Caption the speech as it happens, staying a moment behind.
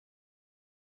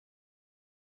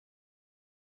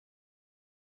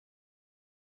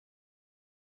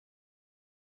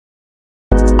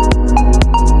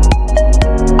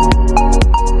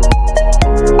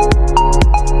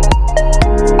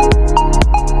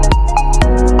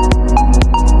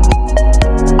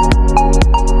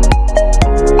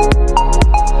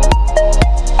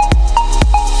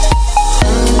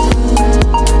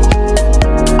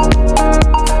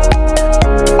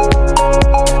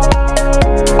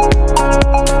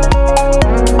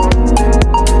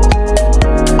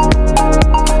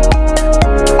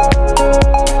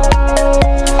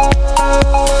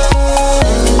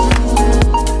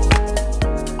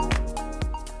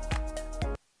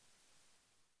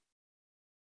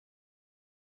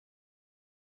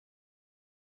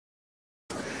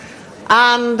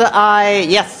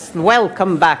Yes,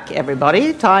 welcome back,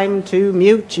 everybody. Time to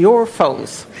mute your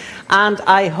phones. And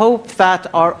I hope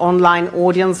that our online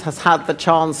audience has had the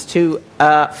chance to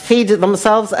feed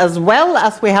themselves, as well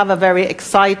as we have a very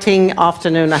exciting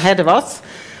afternoon ahead of us,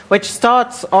 which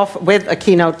starts off with a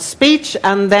keynote speech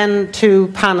and then 2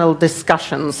 panel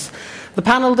discussions. The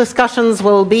panel discussions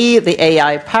will be the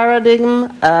AI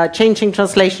paradigm, changing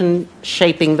translation,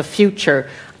 shaping the future,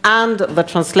 and the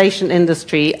translation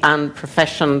industry and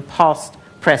profession past,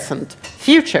 present,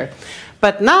 future.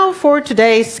 But now for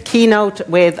today's keynote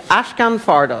with Ashkan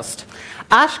Fardost.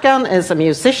 Ashkan is a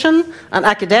musician, an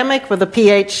academic with a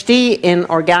PhD in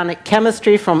organic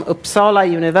chemistry from Uppsala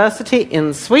University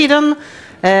in Sweden.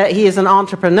 He is an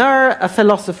entrepreneur, a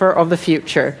philosopher of the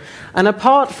future. And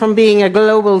apart from being a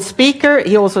global speaker,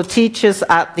 he also teaches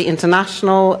at the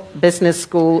international business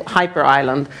school Hyper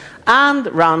Island and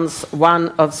runs one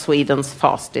of Sweden's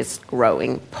fastest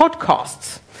growing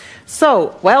podcasts.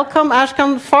 So, welcome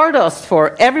Ashkan Fardost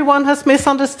for Everyone Has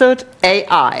Misunderstood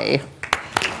AI.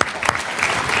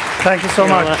 Thank you so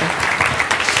much.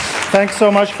 Thanks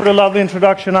so much for the lovely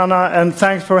introduction, Anna, and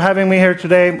thanks for having me here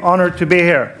today. I'm honored to be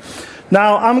here.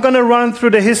 Now, I'm going to run through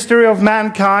the history of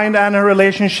mankind and a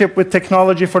relationship with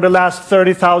technology for the last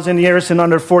 30,000 years in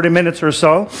under 40 minutes or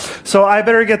so. So I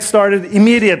better get started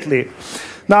immediately.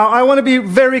 Now, I want to be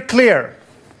very clear.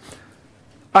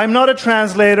 I'm not a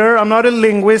translator, I'm not a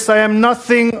linguist, I am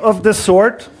nothing of the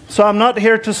sort. So I'm not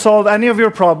here to solve any of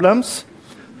your problems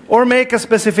or make a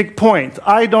specific point.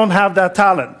 I don't have that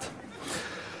talent.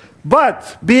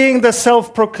 But being the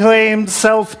self-proclaimed,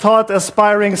 self-taught,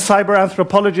 aspiring cyber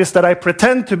anthropologist that I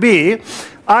pretend to be,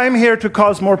 I'm here to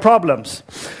cause more problems.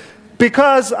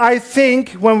 Because I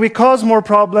think when we cause more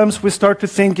problems, we start to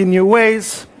think in new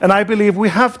ways. And I believe we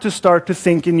have to start to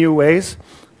think in new ways,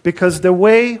 because the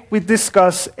way we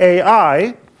discuss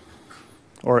AI,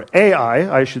 or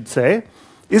AI, I should say,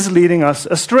 is leading us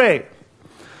astray.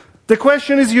 The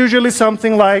question is usually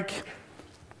something like,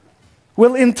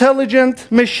 will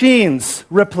intelligent machines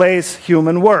replace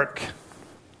human work?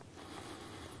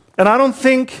 And I don't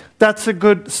think that's a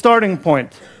good starting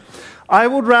point. I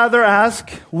would rather ask,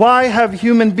 why have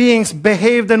human beings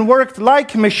behaved and worked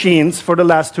like machines for the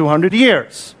last 200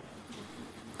 years?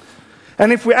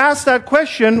 And if we ask that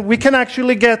question, we can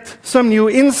actually get some new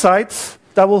insights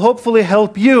that will hopefully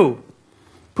help you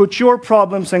put your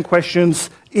problems and questions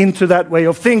into that way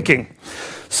of thinking.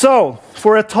 So,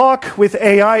 for a talk with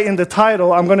AI in the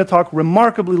title, I'm going to talk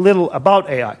remarkably little about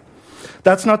AI.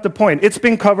 That's not the point. It's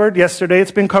been covered yesterday,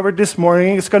 it's been covered this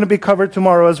morning, it's going to be covered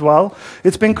tomorrow as well.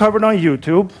 It's been covered on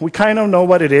YouTube. We kind of know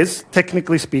what it is,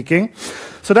 technically speaking.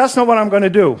 So that's not what I'm going to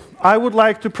do. I would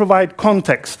like to provide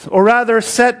context, or rather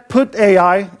put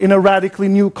AI in a radically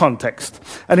new context.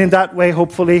 And in that way,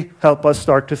 hopefully, help us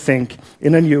start to think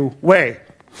in a new way.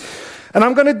 And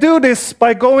I'm going to do this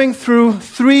by going through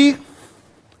 3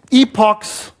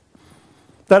 epochs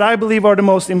that I believe are the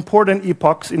most important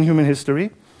epochs in human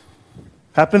history.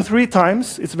 Happened 3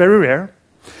 times, it's very rare.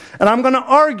 And I'm going to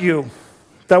argue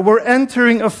that we're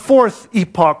entering a 4th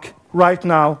epoch right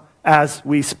now as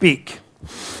we speak.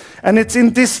 And it's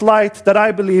in this light that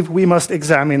I believe we must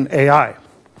examine AI.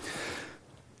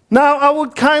 Now, I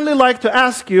would kindly like to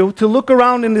ask you to look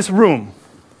around in this room,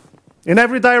 in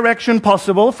every direction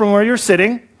possible from where you're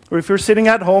sitting, or if you're sitting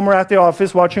at home or at the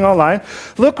office watching online,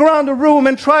 look around the room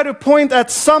and try to point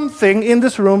at something in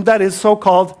this room that is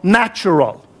so-called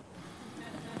natural.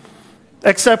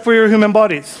 Except for your human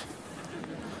bodies.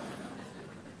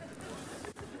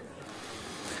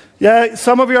 Yeah,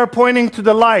 some of you are pointing to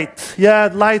the light. Yeah,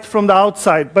 light from the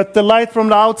outside. But the light from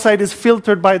the outside is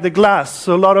filtered by the glass,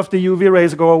 so a lot of the UV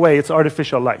rays go away. It's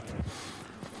artificial light.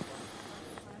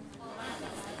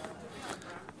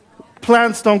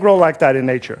 Plants don't grow like that in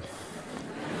nature.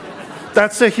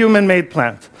 That's a human-made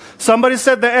plant. Somebody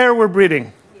said the air we're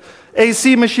breathing.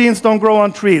 AC machines don't grow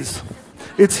on trees.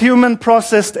 It's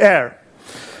human-processed air.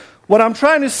 What I'm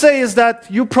trying to say is that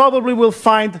you probably will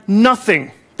find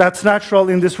nothing that's natural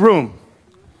in this room.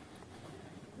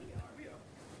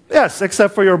 Yes,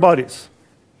 except for your bodies.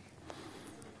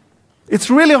 It's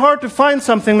really hard to find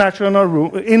something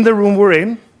natural in the room we're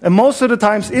in, and most of the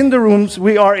times in the rooms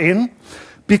we are in,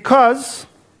 because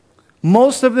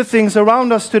most of the things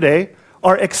around us today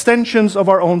are extensions of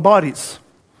our own bodies.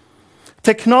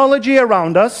 Technology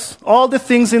around us, all the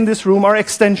things in this room are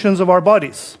extensions of our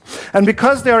bodies. And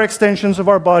because they are extensions of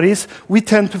our bodies, we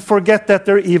tend to forget that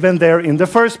they're even there in the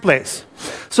first place.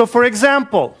 So for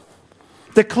example,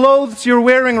 the clothes you're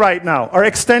wearing right now are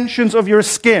extensions of your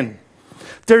skin.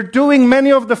 They're doing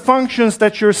many of the functions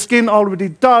that your skin already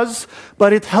does,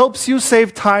 but it helps you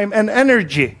save time and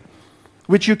energy.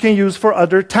 which you can use for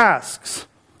other tasks.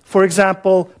 For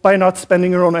example, by not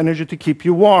spending your own energy to keep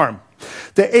you warm.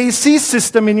 The AC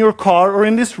system in your car or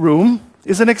in this room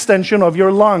is an extension of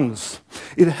your lungs.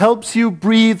 It helps you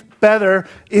breathe better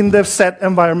in the set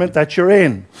environment that you're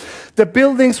in. The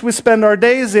buildings we spend our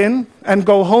days in and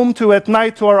go home to at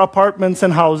night, to our apartments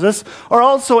and houses, are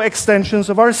also extensions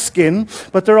of our skin,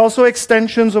 but they're also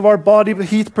extensions of our body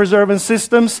heat preserving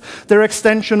systems. They're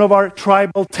extension of our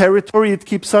tribal territory. It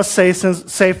keeps us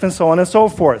safe and so on and so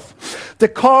forth. The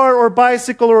car or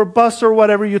bicycle or bus or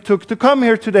whatever you took to come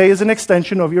here today is an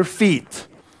extension of your feet.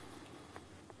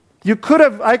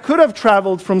 I could have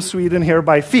traveled from Sweden here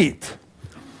by feet.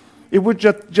 It would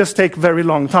just take a very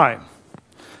long time.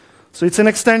 So it's an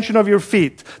extension of your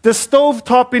feet. The stove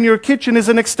top in your kitchen is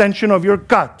an extension of your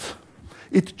gut.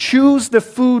 It chews the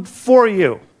food for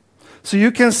you. So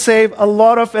you can save a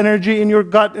lot of energy in your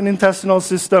gut and intestinal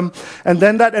system, and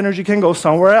then that energy can go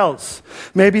somewhere else.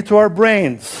 Maybe to our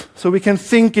brains, so we can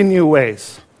think in new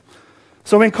ways.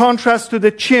 So in contrast to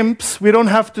the chimps, we don't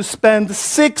have to spend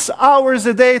 6 hours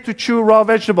a day to chew raw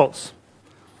vegetables.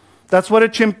 That's what a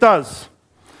chimp does.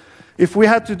 If we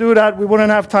had to do that, we wouldn't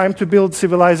have time to build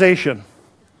civilization.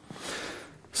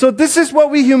 So this is what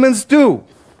we humans do.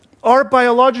 Our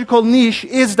biological niche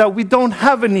is that we don't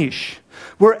have a niche.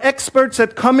 We're experts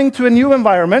at coming to a new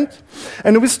environment,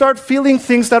 and we start feeling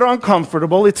things that are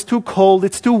uncomfortable. It's too cold,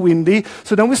 it's too windy.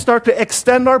 So then we start to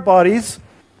extend our bodies,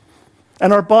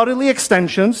 and our bodily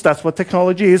extensions, that's what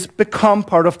technology is, become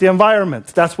part of the environment.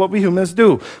 That's what we humans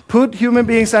do. Put human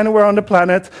beings anywhere on the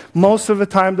planet, most of the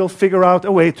time they'll figure out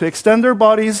a way to extend their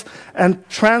bodies and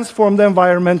transform the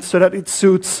environment so that it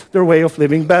suits their way of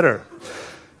living better.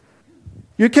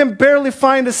 You can barely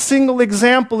find a single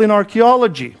example in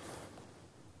archaeology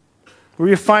where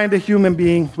you find a human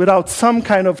being without some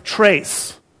kind of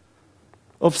trace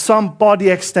of some body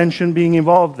extension being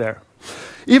involved there.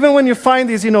 Even when you find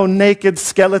these, naked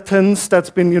skeletons that's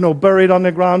been, buried on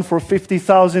the ground for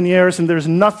 50,000 years and there's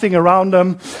nothing around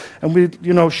them, and we,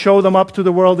 show them up to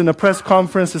the world in a press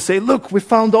conference to say, look, we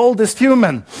found the oldest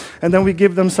human. And then we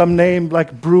give them some name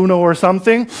like Bruno or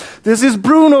something. This is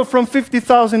Bruno from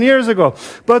 50,000 years ago.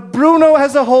 But Bruno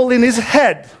has a hole in his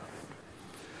head.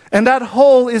 And that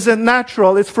hole isn't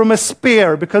natural. It's from a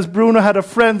spear, because Bruno had a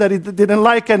friend that he didn't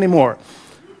like anymore.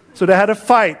 So they had a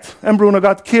fight, and Bruno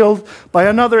got killed by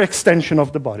another extension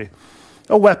of the body.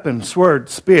 A weapon, sword,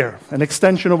 spear, an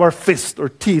extension of our fist or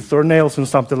teeth or nails and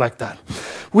something like that.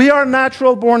 We are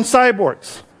natural-born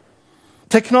cyborgs.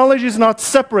 Technology is not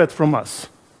separate from us.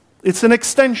 It's an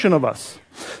extension of us.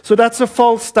 So that's a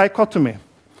false dichotomy.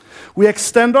 We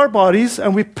extend our bodies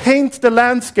and we paint the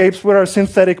landscapes with our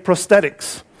synthetic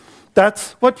prosthetics.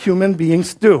 That's what human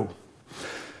beings do.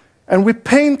 And we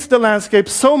paint the landscape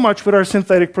so much with our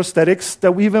synthetic prosthetics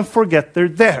that we even forget they're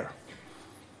there.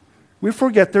 We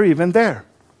forget they're even there.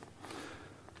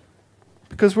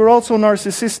 Because we're also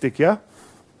narcissistic, yeah?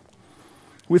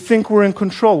 We think we're in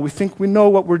control. We think we know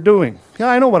what we're doing. Yeah,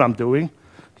 I know what I'm doing.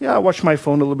 Yeah, I watch my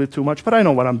phone a little bit too much, but I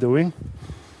know what I'm doing.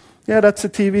 Yeah, that's a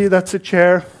TV, that's a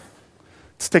chair.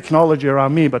 It's technology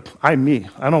around me, but I'm me.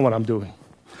 I know what I'm doing.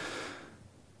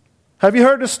 Have you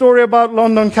heard the story about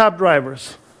London cab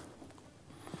drivers?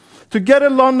 To get a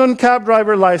London cab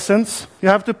driver license, you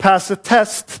have to pass a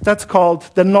test that's called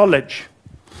the knowledge.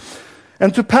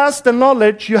 And to pass the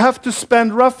knowledge, you have to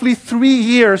spend roughly 3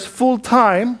 years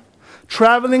full-time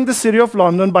traveling the city of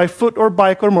London by foot or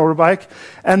bike or motorbike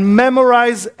and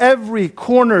memorize every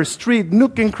corner, street,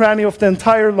 nook and cranny of the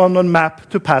entire London map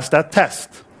to pass that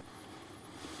test.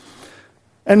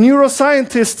 And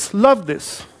neuroscientists love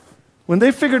this. When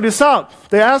they figured this out,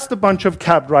 they asked a bunch of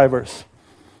cab drivers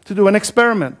to do an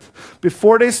experiment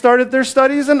before they started their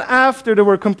studies and after they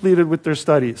were completed with their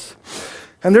studies.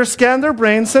 And they scanned their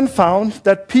brains and found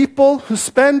that people who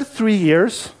spend 3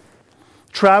 years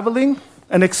traveling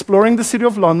and exploring the city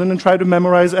of London and try to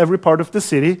memorize every part of the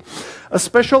city, a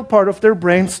special part of their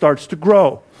brain starts to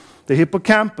grow. The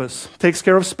hippocampus takes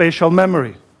care of spatial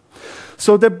memory.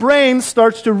 So the brain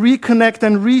starts to reconnect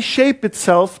and reshape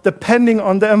itself depending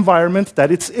on the environment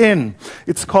that it's in.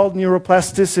 It's called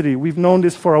neuroplasticity. We've known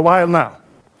this for a while now.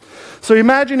 So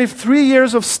imagine if 3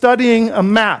 years of studying a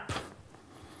map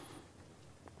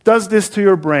does this to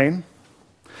your brain.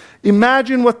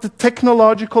 Imagine what the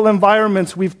technological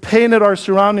environments we've painted our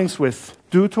surroundings with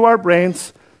do to our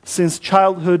brains since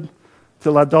childhood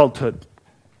till adulthood.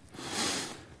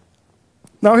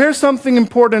 Now here's something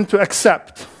important to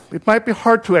accept. It might be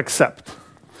hard to accept.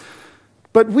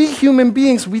 But we human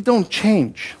beings, we don't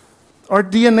change. our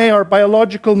DNA, our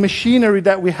biological machinery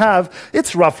that we have,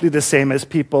 it's roughly the same as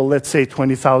people, let's say,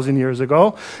 20,000 years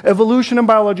ago. Evolution in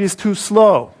biology is too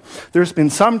slow. There's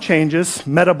been some changes,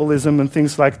 metabolism and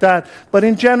things like that, but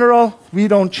in general, we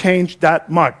don't change that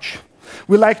much.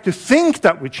 We like to think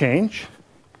that we change.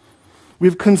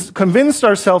 We've convinced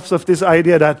ourselves of this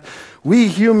idea that we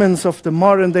humans of the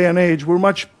modern day and age were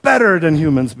much better than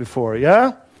humans before,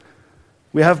 yeah?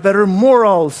 We have better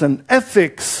morals and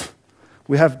ethics.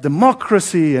 We have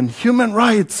democracy and human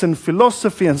rights and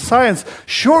philosophy and science.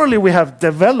 Surely we have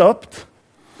developed.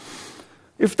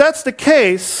 If that's the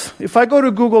case, if I go to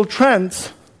Google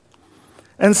Trends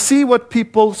and see what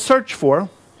people search for,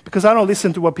 because I don't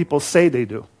listen to what people say they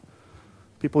do.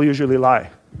 People usually lie.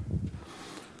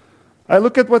 I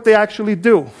look at what they actually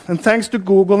do. And thanks to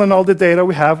Google and all the data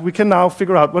we have, we can now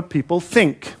figure out what people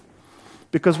think.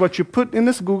 Because what you put in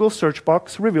this Google search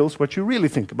box reveals what you really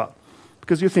think about.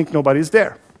 Because you think nobody's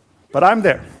there. But I'm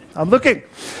there. I'm looking.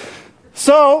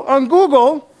 So on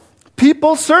Google,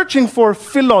 people searching for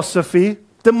philosophy,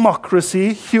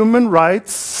 democracy, human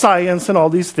rights, science, and all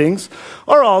these things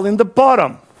are all in the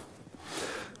bottom.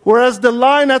 Whereas the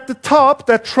line at the top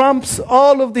that trumps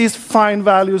all of these fine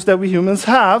values that we humans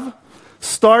have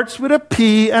starts with a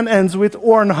P and ends with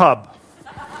Ornhub.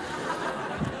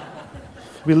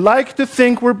 We like to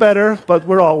think we're better, but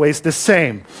we're always the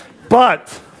same.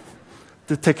 But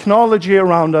the technology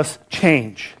around us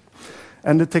change.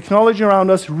 And the technology around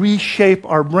us reshape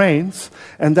our brains,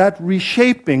 and that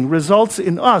reshaping results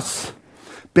in us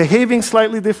behaving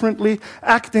slightly differently,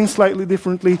 acting slightly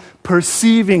differently,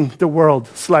 perceiving the world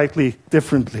slightly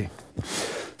differently.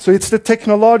 So it's the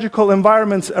technological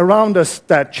environments around us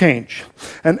that change.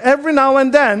 And every now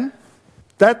and then,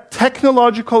 that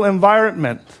technological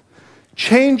environment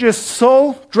changes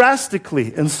so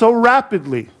drastically and so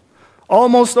rapidly,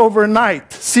 almost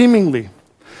overnight, seemingly,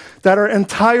 that our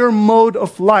entire mode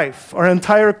of life, our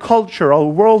entire culture, our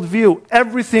worldview,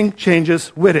 everything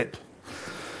changes with it.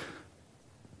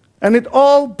 And it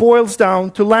all boils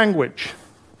down to language.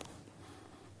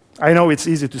 I know it's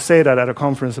easy to say that at a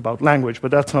conference about language, but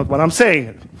that's not what I'm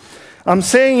saying. I'm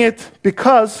saying it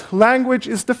because language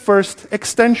is the first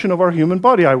extension of our human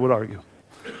body, I would argue.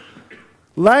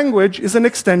 Language is an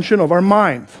extension of our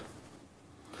mind.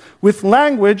 With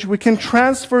language, we can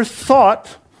transfer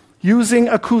thought using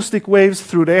acoustic waves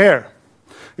through the air.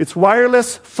 It's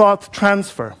wireless thought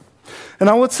transfer. And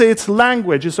I would say it's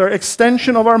language. It's our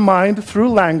extension of our mind through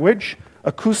language,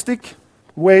 acoustic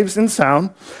waves and sound,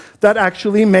 that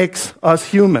actually makes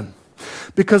us human.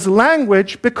 Because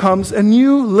language becomes a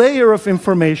new layer of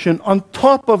information on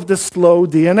top of the slow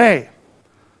DNA.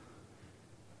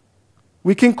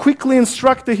 We can quickly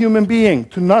instruct a human being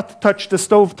to not touch the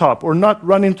stovetop or not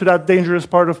run into that dangerous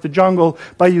part of the jungle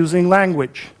by using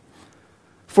language.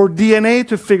 For DNA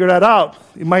to figure that out,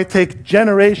 it might take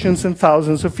generations and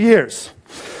thousands of years.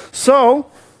 So,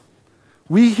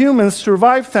 we humans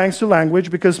survive thanks to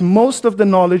language because most of the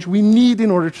knowledge we need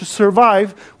in order to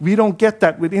survive, we don't get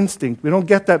that with instinct. We don't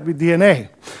get that with DNA.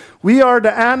 We are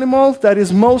the animal that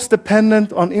is most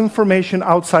dependent on information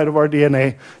outside of our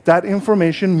DNA. That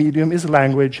information medium is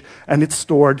language, and it's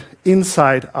stored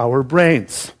inside our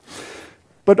brains.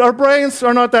 But our brains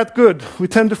are not that good. We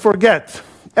tend to forget.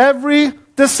 Every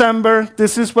December,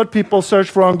 this is what people search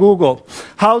for on Google: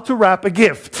 how to wrap a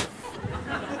gift.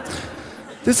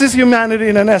 This is humanity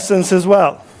in an essence as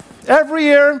well. Every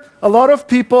year, a lot of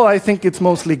people, I think it's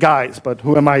mostly guys, but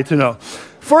who am I to know,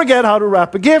 forget how to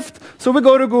wrap a gift. So we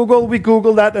go to Google, we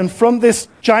Google that, and from this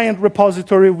giant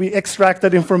repository, we extract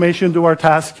that information, do our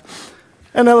task,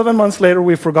 and 11 months later,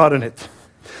 we've forgotten it.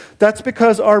 That's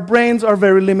because our brains are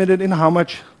very limited in how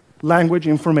much language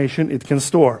information it can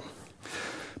store.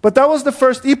 But that was the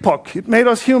first epoch. It made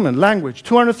us human, language,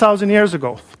 200,000 years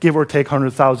ago, give or take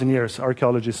 100,000 years.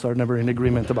 Archaeologists are never in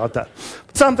agreement about that.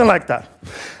 But something like that.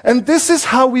 And this is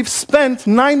how we've spent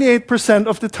 98%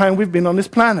 of the time we've been on this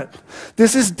planet.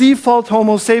 This is default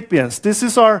Homo sapiens. This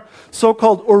is our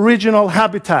so-called original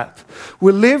habitat.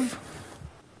 We live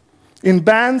in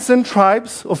bands and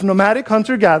tribes of nomadic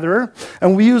hunter-gatherer,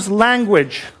 and we use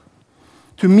language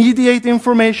to mediate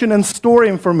information and store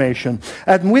information.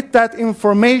 And with that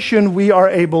information, we are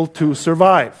able to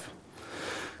survive.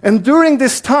 And during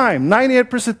this time,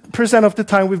 98% of the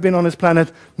time we've been on this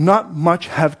planet, not much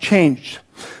have changed.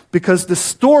 Because the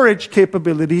storage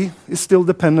capability is still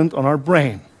dependent on our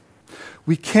brain.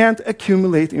 We can't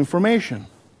accumulate information.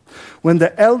 When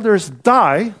the elders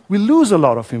die, we lose a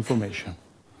lot of information.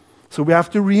 So we have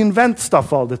to reinvent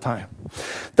stuff all the time.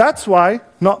 That's why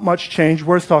not much change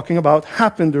worth talking about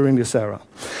happened during this era.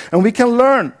 And we can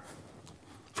learn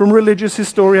from religious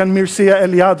historian Mircea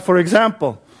Eliade, for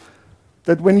example,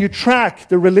 that when you track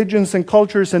the religions and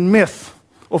cultures and myth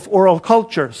of oral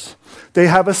cultures, they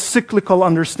have a cyclical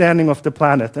understanding of the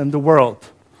planet and the world.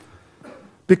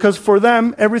 Because for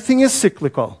them, everything is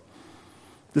cyclical.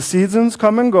 The seasons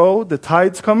come and go, the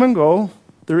tides come and go,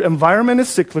 their environment is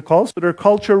cyclical, so their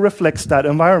culture reflects that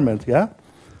environment, yeah?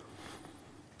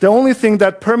 The only thing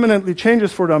that permanently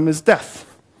changes for them is death.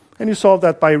 And you solve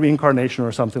that by reincarnation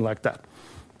or something like that,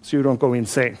 so you don't go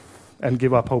insane and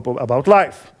give up hope about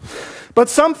life. But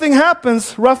something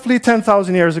happens roughly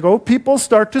 10,000 years ago. People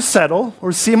start to settle,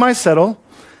 or semi-settle,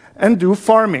 and do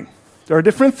farming. There are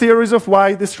different theories of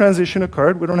why this transition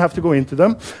occurred. We don't have to go into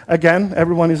them. Again,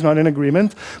 everyone is not in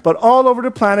agreement. But all over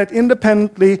the planet,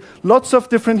 independently, lots of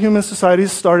different human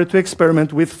societies started to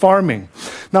experiment with farming.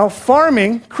 Now,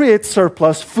 farming creates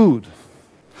surplus food.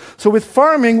 So with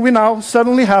farming, we now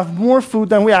suddenly have more food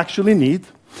than we actually need,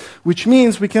 which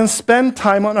means we can spend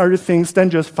time on other things than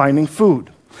just finding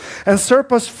food. And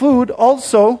surplus food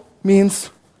also means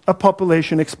a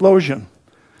population explosion.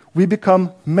 We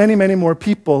become many, many more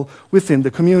people within the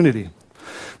community.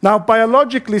 Now,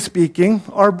 biologically speaking,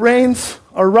 our brains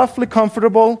are roughly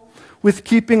comfortable with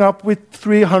keeping up with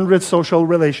 300 social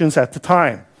relations at a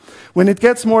time. When it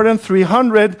gets more than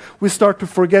 300, we start to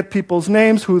forget people's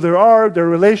names, who they are, their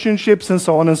relationships, and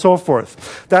so on and so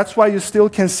forth. That's why you still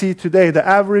can see today the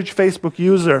average Facebook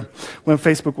user, when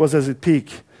Facebook was at its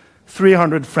peak,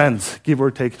 300 friends, give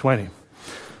or take 20.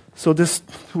 So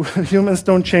humans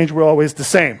don't change, we're always the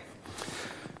same.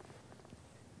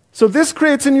 So this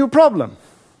creates a new problem.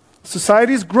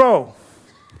 Societies grow,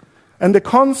 and the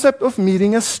concept of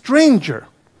meeting a stranger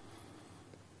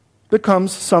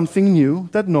becomes something new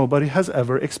that nobody has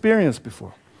ever experienced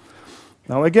before.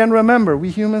 Now again, remember, we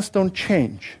humans don't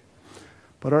change,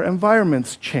 but our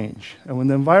environments change. And when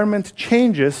the environment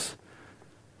changes,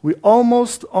 we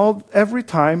almost every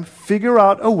time figure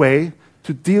out a way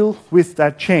to deal with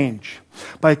that change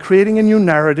by creating a new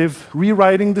narrative,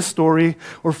 rewriting the story,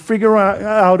 or figuring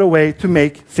out a way to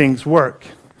make things work.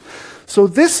 So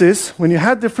this is when you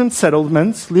had different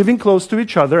settlements living close to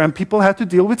each other and people had to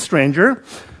deal with stranger.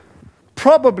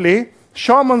 Probably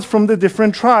shamans from the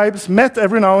different tribes met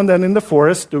every now and then in the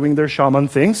forest doing their shaman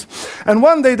things. And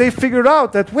one day they figured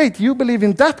out that, wait, you believe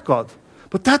in that God,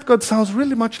 but that God sounds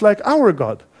really much like our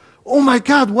God. Oh my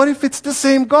God, what if it's the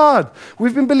same God?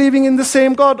 We've been believing in the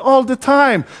same God all the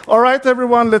time. All right,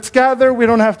 everyone, let's gather. We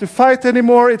don't have to fight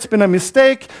anymore. It's been a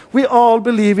mistake. We all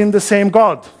believe in the same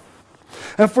God.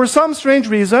 And for some strange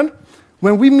reason,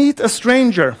 when we meet a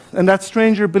stranger and that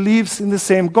stranger believes in the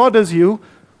same God as you,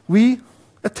 we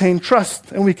attain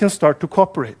trust and we can start to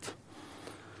cooperate.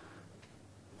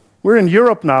 We're in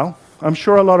Europe now. I'm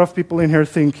sure a lot of people in here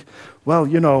think, well,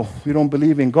 you know, we don't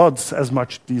believe in gods as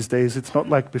much these days. It's not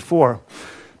like before.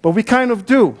 But we kind of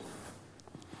do.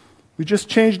 We just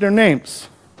change their names.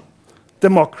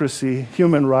 Democracy,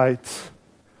 human rights.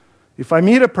 If I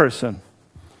meet a person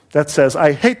that says,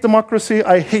 I hate democracy,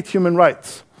 I hate human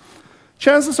rights,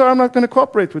 chances are I'm not going to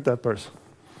cooperate with that person.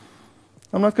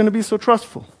 I'm not going to be so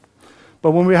trustful.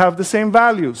 But when we have the same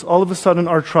values, all of a sudden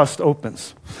our trust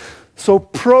opens. So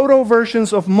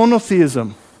proto-versions of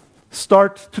monotheism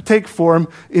start to take form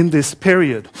in this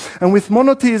period. And with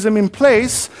monotheism in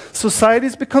place,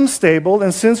 societies become stable,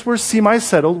 and since we're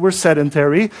semi-settled, we're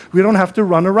sedentary, we don't have to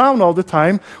run around all the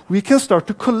time, we can start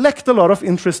to collect a lot of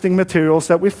interesting materials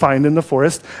that we find in the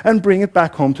forest and bring it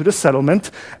back home to the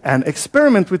settlement and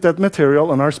experiment with that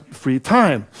material on our free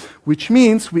time, which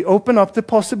means we open up the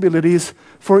possibilities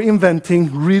for inventing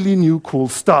really new cool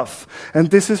stuff.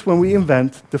 And this is when we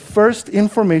invent the first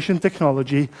information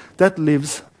technology that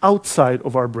lives outside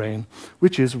of our brain,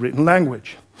 which is written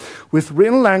language. With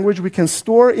written language, we can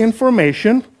store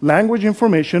information, language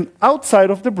information, outside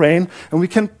of the brain, and we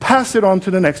can pass it on to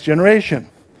the next generation.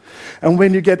 And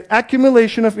when you get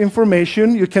accumulation of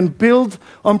information, you can build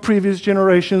on previous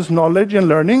generations' knowledge and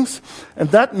learnings, and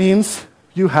that means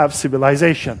you have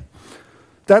civilization.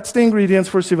 That's the ingredients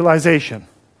for civilization.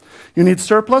 You need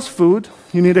surplus food,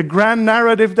 you need a grand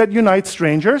narrative that unites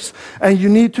strangers, and you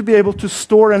need to be able to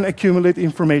store and accumulate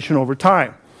information over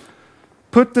time.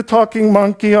 Put the talking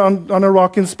monkey on a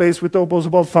rock in space with the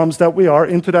opposable thumbs that we are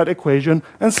into that equation,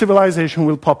 and civilization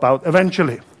will pop out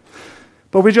eventually.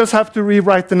 But we just have to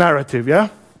rewrite the narrative, yeah?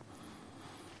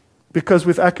 Because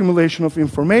with accumulation of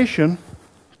information,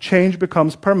 change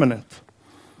becomes permanent.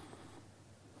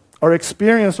 Our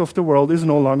experience of the world is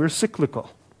no longer cyclical.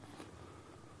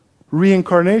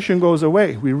 Reincarnation goes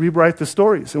away. We rewrite the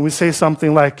stories, and we say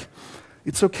something like,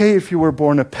 it's okay if you were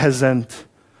born a peasant,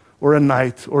 or a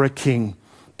knight, or a king.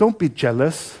 Don't be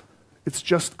jealous. It's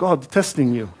just God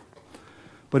testing you.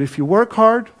 But if you work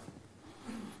hard,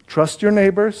 trust your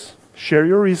neighbors, share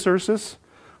your resources,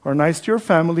 are nice to your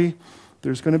family,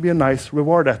 there's going to be a nice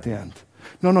reward at the end.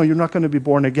 No, you're not going to be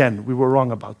born again. We were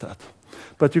wrong about that.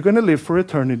 But you're going to live for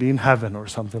eternity in heaven or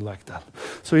something like that.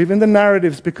 So even the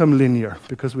narratives become linear,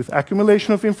 because with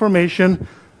accumulation of information,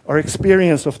 our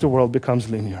experience of the world becomes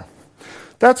linear.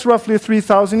 That's roughly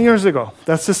 3,000 years ago.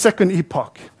 That's the second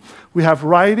epoch. We have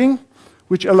writing,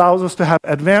 which allows us to have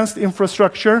advanced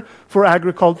infrastructure for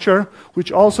agriculture,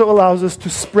 which also allows us to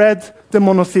spread the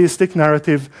monotheistic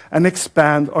narrative and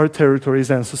expand our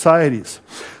territories and societies.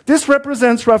 This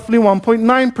represents roughly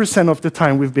 1.9% of the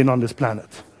time we've been on this planet.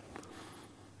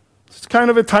 It's kind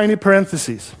of a tiny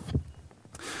parenthesis.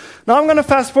 Now I'm going to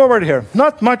fast forward here.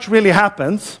 Not much really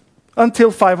happens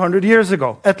until 500 years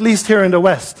ago, at least here in the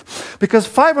West. Because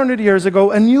 500 years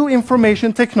ago, a new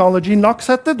information technology knocks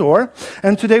at the door,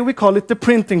 and today we call it the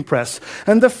printing press.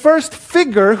 And the first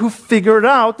figure who figured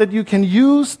out that you can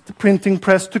use the printing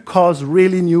press to cause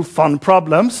really new fun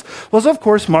problems was, of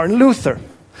course, Martin Luther.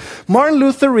 Martin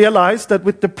Luther realized that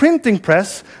with the printing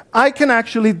press, I can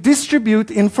actually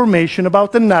distribute information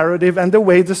about the narrative and the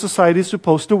way the society is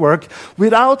supposed to work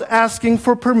without asking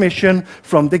for permission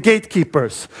from the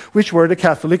gatekeepers, which were the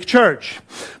Catholic Church.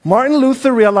 Martin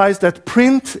Luther realized that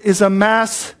print is a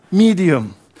mass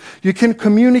medium. You can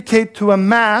communicate to a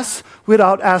mass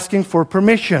without asking for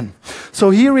permission.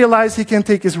 So he realized he can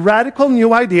take his radical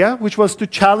new idea, which was to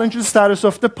challenge the status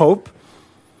of the Pope,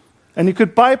 and he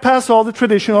could bypass all the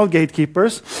traditional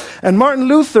gatekeepers. And Martin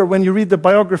Luther, when you read the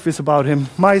biographies about him,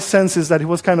 my sense is that he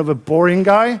was kind of a boring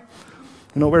guy,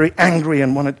 very angry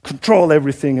and wanted to control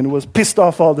everything and was pissed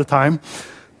off all the time.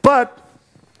 But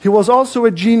he was also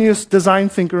a genius design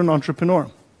thinker and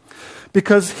entrepreneur,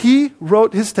 because he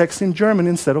wrote his text in German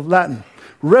instead of Latin.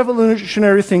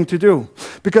 Revolutionary thing to do,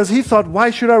 because he thought, why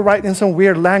should I write in some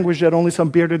weird language that only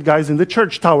some bearded guys in the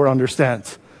church tower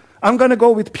understand? I'm going to go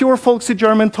with pure folksy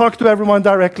German, talk to everyone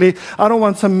directly. I don't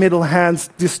want some middle hands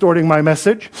distorting my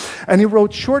message. And he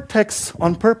wrote short texts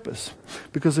on purpose,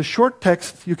 because a short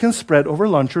text you can spread over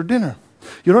lunch or dinner.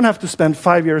 You don't have to spend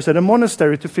 5 years at a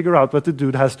monastery to figure out what the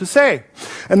dude has to say.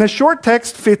 And a short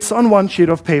text fits on one sheet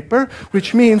of paper,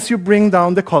 which means you bring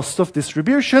down the cost of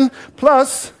distribution,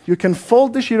 plus you can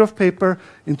fold the sheet of paper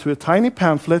into a tiny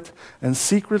pamphlet and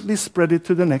secretly spread it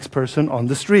to the next person on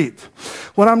the street.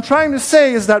 What I'm trying to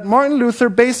say is that Martin Luther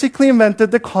basically invented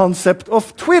the concept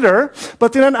of Twitter,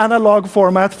 but in an analog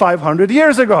format 500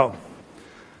 years ago.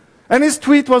 And his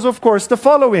tweet was, of course, the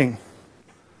following.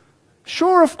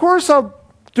 Sure, of course I'll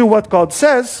do what God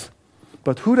says,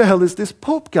 but who the hell is this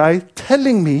Pope guy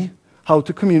telling me how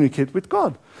to communicate with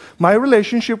God? My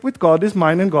relationship with God is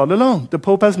mine and God alone. The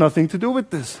Pope has nothing to do with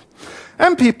this.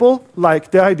 And people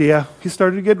liked the idea. He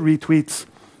started to get retweets,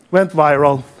 went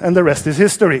viral, and the rest is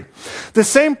history. The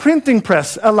same printing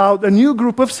press allowed a new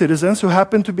group of citizens who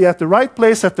happened to be at the right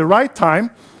place at the right time.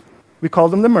 We call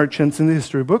them the merchants in the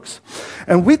history books.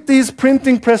 And with these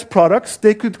printing press products,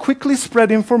 they could quickly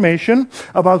spread information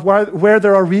about where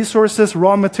there are resources,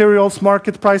 raw materials,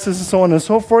 market prices, and so on and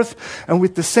so forth. And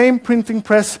with the same printing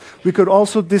press, we could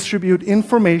also distribute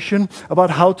information about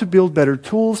how to build better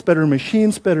tools, better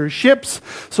machines, better ships.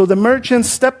 So the merchants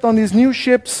stepped on these new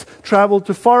ships, traveled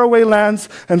to faraway lands,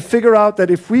 and figure out that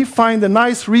if we find a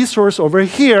nice resource over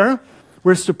here,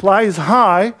 where supply is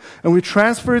high, and we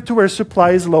transfer it to where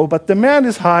supply is low, but demand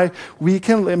is high, we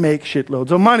can make shitloads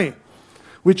of money.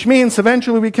 Which means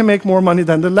eventually we can make more money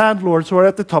than the landlords who are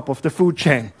at the top of the food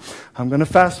chain. I'm going to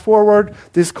fast forward.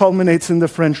 This culminates in the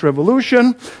French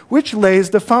Revolution, which lays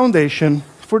the foundation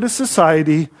for the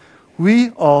society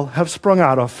we all have sprung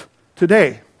out of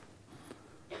today.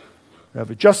 We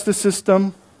have a justice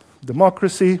system,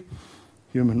 democracy,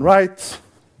 human rights.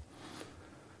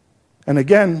 And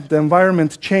again, the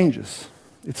environment changes.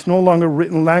 It's no longer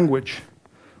written language,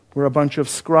 where a bunch of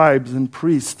scribes and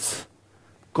priests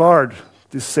guard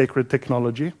this sacred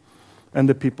technology, and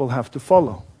the people have to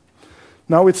follow.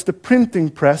 Now it's the printing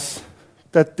press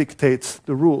that dictates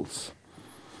the rules.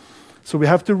 So we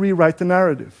have to rewrite the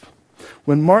narrative.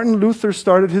 When Martin Luther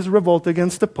started his revolt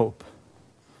against the Pope,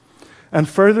 and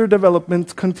further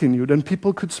development continued, and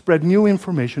people could spread new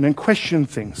information and question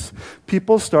things,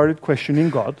 people started questioning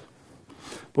God.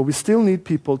 But we still need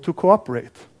people to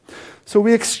cooperate. So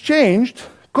we exchanged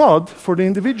God for the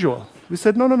individual. We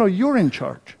said, no, you're in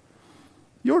charge.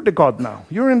 You're the God now.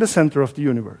 You're in the center of the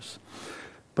universe.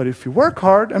 But if you work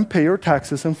hard and pay your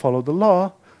taxes and follow the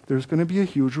law, there's going to be a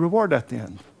huge reward at the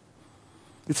end.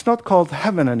 It's not called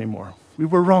heaven anymore. We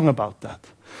were wrong about that.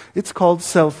 It's called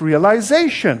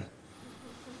self-realization.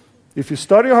 If you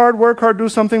study hard, work hard, do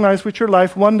something nice with your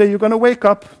life, one day you're going to wake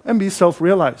up and be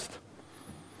self-realized.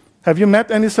 Have you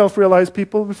met any self-realized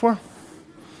people before?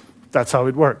 That's how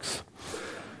it works.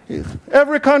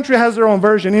 Every country has their own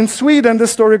version. In Sweden, the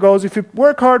story goes, if you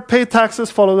work hard, pay taxes,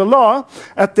 follow the law,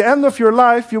 at the end of your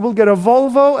life, you will get a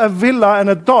Volvo, a villa, and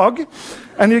a dog,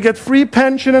 and you get free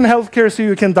pension and healthcare so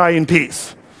you can die in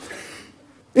peace.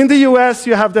 In the US,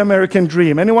 you have the American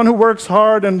dream. Anyone who works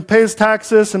hard and pays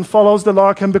taxes and follows the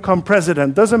law can become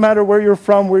president. Doesn't matter where you're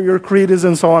from, where your creed is,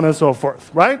 and so on and so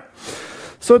forth, right?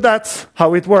 So that's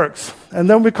how it works. And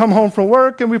then we come home from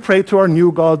work and we pray to our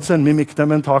new gods and mimic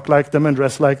them and talk like them and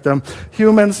dress like them.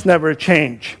 Humans never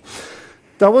change.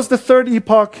 That was the third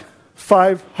epoch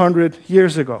 500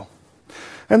 years ago.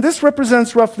 And this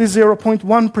represents roughly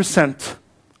 0.1%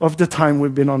 of the time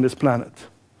we've been on this planet.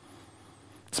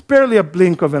 It's barely a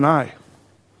blink of an eye.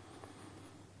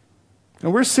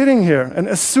 And we're sitting here and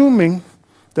assuming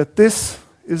that this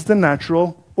is the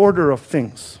natural order of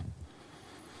things.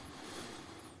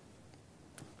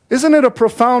 Isn't it a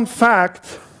profound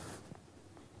fact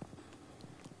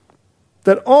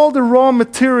that all the raw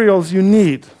materials you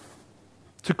need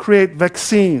to create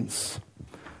vaccines,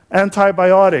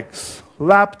 antibiotics,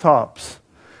 laptops,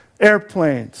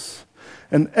 airplanes,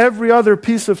 and every other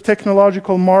piece of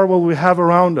technological marvel we have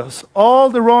around us, all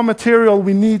the raw material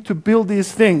we need to build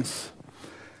these things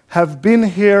have been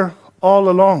here all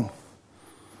along.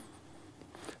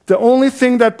 The only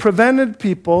thing that prevented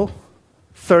people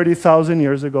 30,000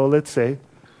 years ago, let's say,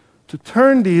 to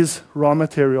turn these raw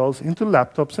materials into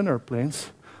laptops and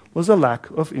airplanes was a lack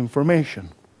of information.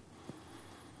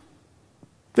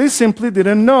 They simply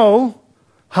didn't know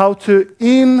how to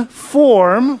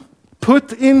inform,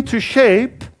 put into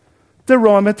shape the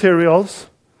raw materials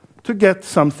to get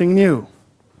something new.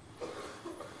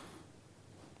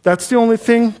 That's the only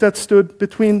thing that stood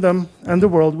between them and the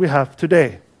world we have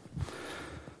today.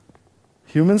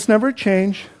 Humans never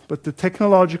change, but the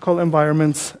technological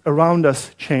environments around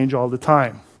us change all the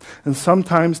time. And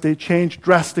sometimes they change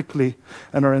drastically,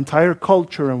 and our entire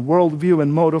culture and worldview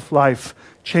and mode of life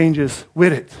changes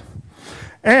with it.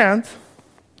 And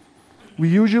we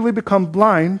usually become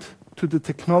blind to the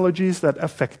technologies that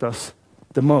affect us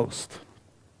the most.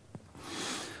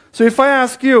 So if I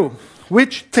ask you,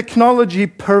 which technology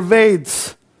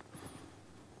pervades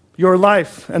your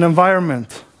life and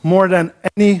environment more than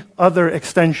any other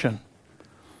extension?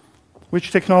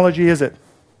 Which technology is it?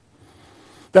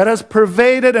 That has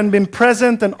pervaded and been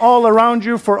present and all around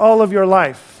you for all of your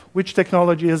life. Which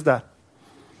technology is that?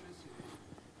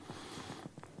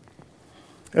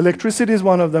 Electricity is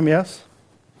one of them, yes.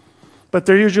 But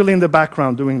they're usually in the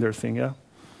background doing their thing, yeah?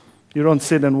 You don't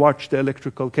sit and watch the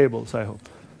electrical cables, I hope.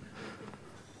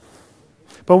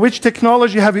 But which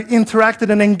technology have you interacted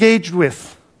and engaged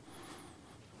with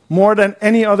more than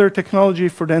any other technology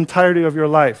for the entirety of your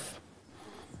life?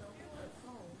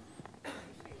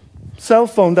 Cell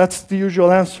phone, that's the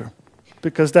usual answer,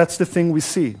 because that's the thing we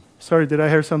see. Sorry, did I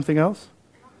hear something else?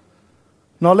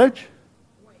 Knowledge?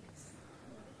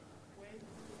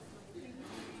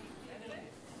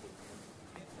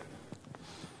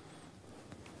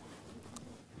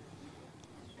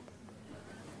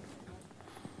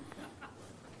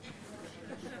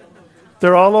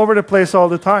 They're all over the place all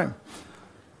the time.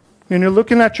 When you're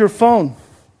looking at your phone,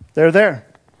 they're there.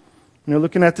 When you're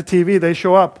looking at the TV, they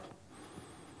show up.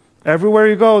 Everywhere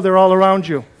you go, they're all around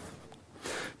you.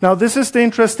 Now, this is the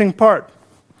interesting part.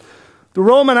 The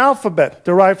Roman alphabet,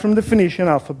 derived from the Phoenician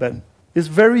alphabet, is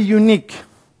very unique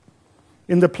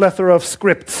in the plethora of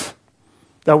scripts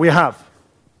that we have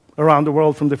around the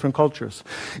world from different cultures.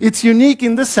 It's unique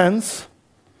in the sense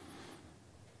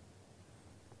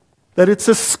that it's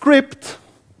a script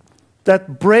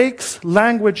that breaks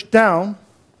language down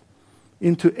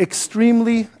into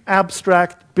extremely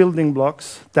abstract building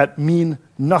blocks that mean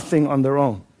nothing on their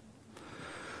own.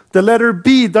 The letter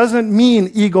B doesn't mean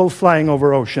eagle flying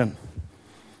over ocean.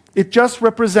 It just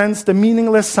represents the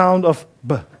meaningless sound of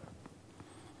B.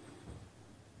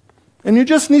 And you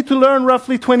just need to learn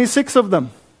roughly 26 of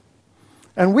them.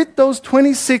 And with those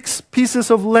 26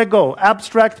 pieces of Lego,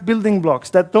 abstract building blocks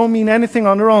that don't mean anything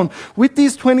on their own, with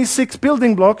these 26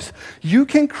 building blocks, you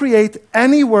can create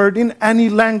any word in any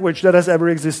language that has ever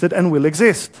existed and will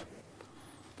exist.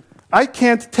 I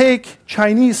can't take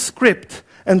Chinese script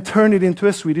and turn it into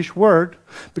a Swedish word,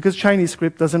 because Chinese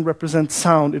script doesn't represent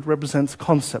sound, it represents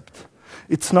concept.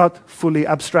 It's not fully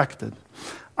abstracted.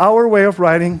 Our way of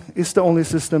writing is the only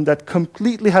system that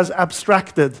completely has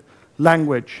abstracted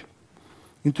language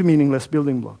into meaningless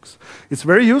building blocks. It's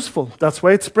very useful. That's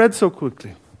why it spread so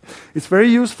quickly. It's very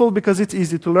useful because it's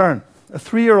easy to learn. A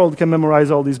 3-year-old can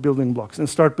memorize all these building blocks and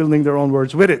start building their own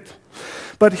words with it.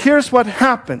 But here's what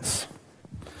happens.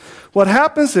 What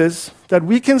happens is that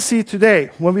we can see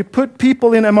today, when we put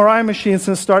people in MRI machines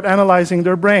and start analyzing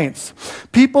their brains,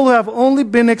 people who have only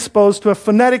been exposed to a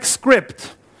phonetic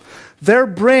script, their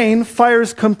brain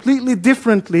fires completely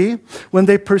differently when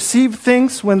they perceive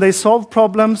things, when they solve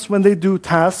problems, when they do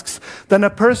tasks, than a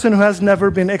person who has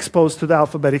never been exposed to the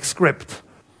alphabetic script.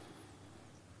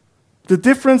 The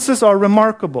differences are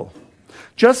remarkable.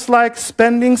 Just like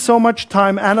spending so much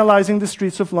time analyzing the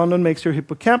streets of London makes your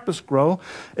hippocampus grow,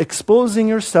 exposing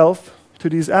yourself to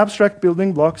these abstract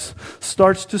building blocks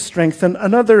starts to strengthen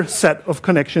another set of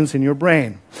connections in your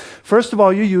brain. First of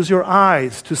all, you use your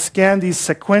eyes to scan these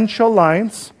sequential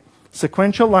lines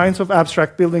of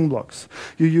abstract building blocks.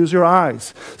 You use your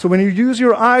eyes. So when you use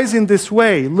your eyes in this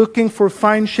way, looking for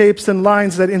fine shapes and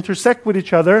lines that intersect with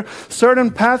each other,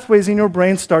 certain pathways in your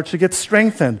brain start to get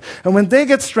strengthened. And when they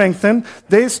get strengthened,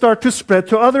 they start to spread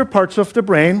to other parts of the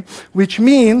brain, which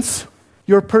means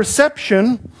your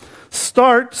perception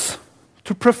starts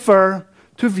to prefer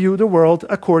to view the world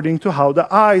according to how the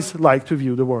eyes like to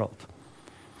view the world.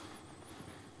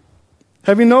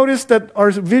 Have you noticed that our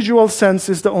visual sense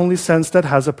is the only sense that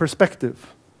has a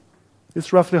perspective?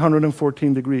 It's roughly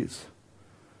 114 degrees.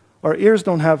 Our ears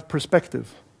don't have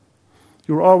perspective.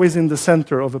 You're always in the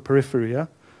center of a periphery, yeah?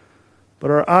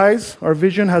 But our eyes, our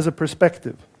vision has a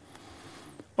perspective.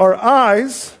 Our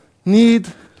eyes need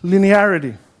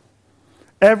linearity.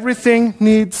 Everything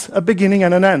needs a beginning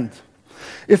and an end.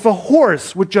 If a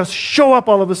horse would just show up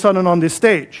all of a sudden on this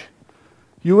stage,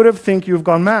 you would have think you've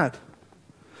gone mad.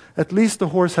 At least the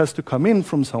horse has to come in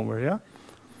from somewhere, yeah?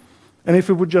 And if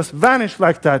it would just vanish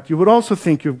like that, you would also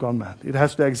think you've gone mad. It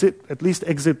has to at least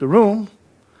exit the room.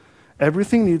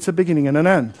 Everything needs a beginning and an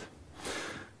end.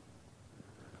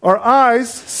 Our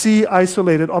eyes see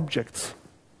isolated objects.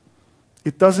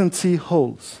 It doesn't see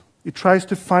wholes. It tries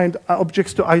to find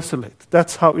objects to isolate.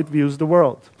 That's how it views the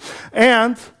world.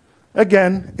 And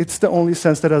again, it's the only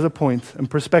sense that has a point and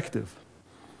perspective.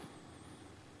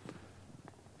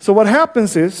 So what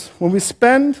happens is, when we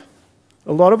spend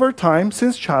a lot of our time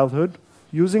since childhood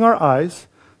using our eyes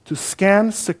to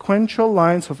scan sequential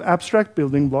lines of abstract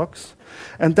building blocks,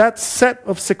 and that set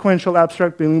of sequential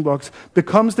abstract building blocks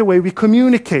becomes the way we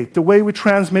communicate, the way we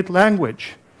transmit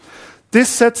language. This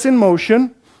sets in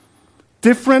motion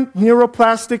different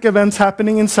neuroplastic events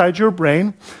happening inside your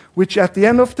brain, which at the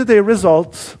end of the day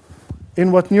results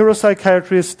in what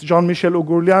neuropsychiatrist Jean-Michel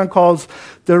Augurlian calls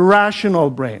the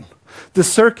rational brain. The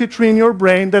circuitry in your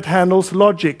brain that handles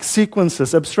logic,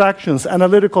 sequences, abstractions,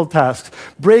 analytical tasks,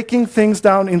 breaking things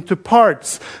down into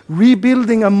parts,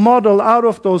 rebuilding a model out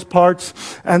of those parts,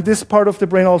 and this part of the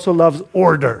brain also loves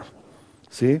order.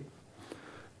 See?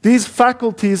 These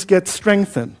faculties get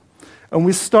strengthened, and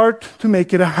we start to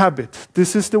make it a habit.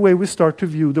 This is the way we start to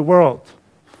view the world.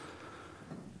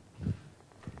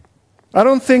 I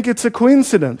don't think it's a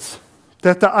coincidence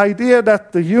that the idea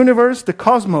that the universe, the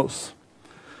cosmos,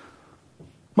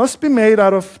 must be made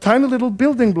out of tiny little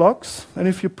building blocks, and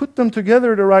if you put them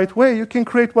together the right way, you can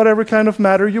create whatever kind of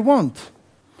matter you want.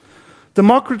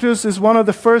 Democritus is one of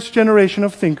the first generation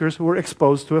of thinkers who were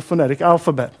exposed to a phonetic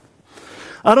alphabet.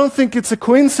 I don't think it's a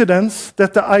coincidence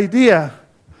that the idea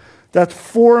that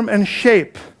form and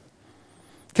shape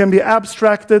can be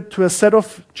abstracted to a set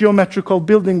of geometrical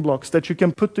building blocks that you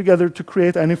can put together to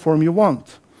create any form you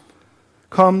want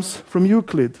comes from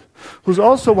Euclid, who's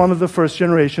also one of the first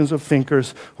generations of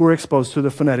thinkers who were exposed to the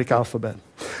phonetic alphabet.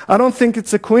 I don't think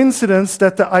it's a coincidence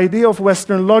that the idea of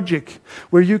Western logic,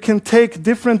 where you can take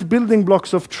different building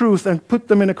blocks of truth and put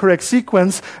them in a correct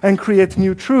sequence and create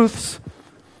new truths,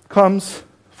 comes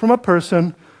from a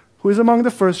person who is among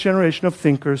the first generation of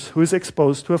thinkers who is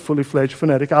exposed to a fully fledged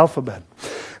phonetic alphabet.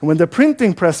 And when the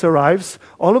printing press arrives,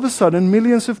 all of a sudden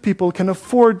millions of people can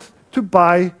afford to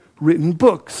buy written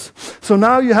books. So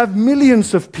now you have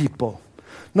millions of people,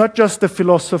 not just the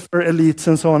philosopher elites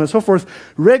and so on and so forth.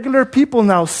 Regular people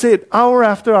now sit hour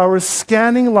after hour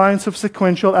scanning lines of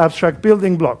sequential abstract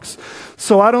building blocks.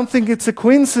 So I don't think it's a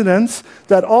coincidence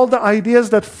that all the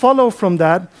ideas that follow from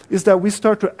that is that we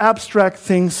start to abstract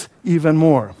things even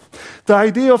more. The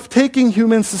idea of taking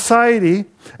human society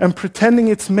and pretending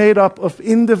it's made up of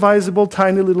indivisible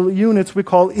tiny little units we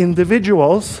call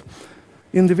individuals.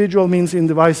 Individual means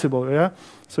indivisible, yeah?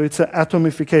 So it's an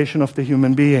atomification of the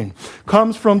human being.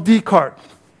 Comes from Descartes.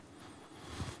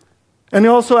 And he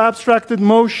also abstracted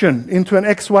motion into an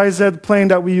XYZ plane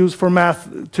that we use for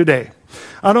math today.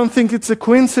 I don't think it's a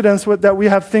coincidence that we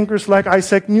have thinkers like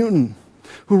Isaac Newton,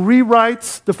 who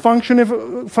rewrites the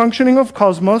functioning of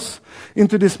cosmos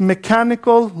into this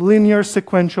mechanical, linear,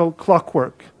 sequential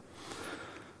clockwork.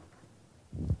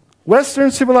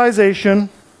 Western civilization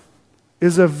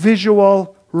is a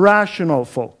visual, rational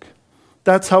folk.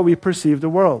 That's how we perceive the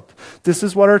world. This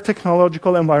is what our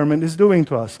technological environment is doing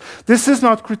to us. This is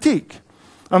not critique.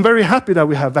 I'm very happy that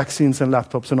we have vaccines and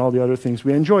laptops and all the other things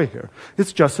we enjoy here.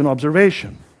 It's just an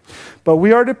observation. But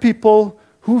we are the people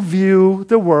who view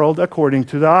the world according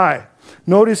to the eye.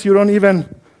 Notice you don't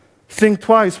even think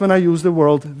twice when I use the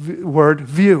word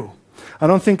view. I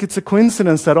don't think it's a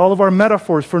coincidence that all of our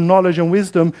metaphors for knowledge and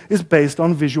wisdom is based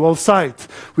on visual sight.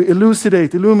 We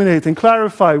elucidate, illuminate, and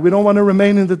clarify. We don't want to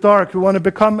remain in the dark. We want to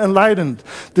become enlightened.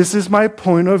 This is my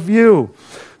point of view.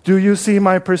 Do you see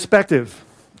my perspective?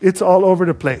 It's all over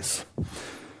the place.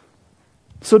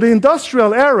 So the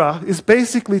industrial era is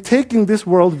basically taking this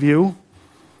worldview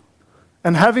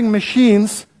and having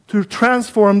machines to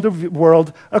transform the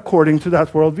world according to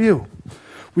that worldview.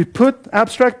 We put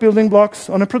abstract building blocks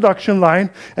on a production line,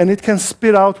 and it can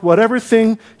spit out whatever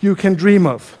thing you can dream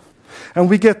of. And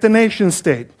we get the nation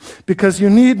state, because you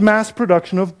need mass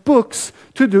production of books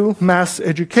to do mass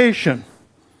education,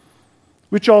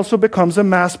 which also becomes a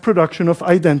mass production of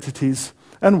identities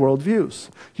and worldviews.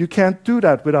 You can't do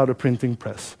that without a printing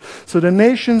press. So the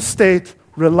nation state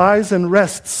relies and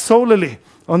rests solely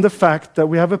on the fact that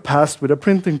we have a past with a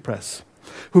printing press,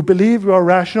 who believe we are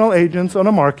rational agents on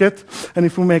a market, and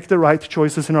if we make the right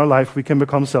choices in our life, we can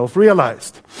become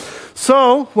self-realized.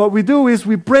 So what we do is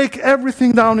we break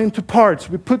everything down into parts.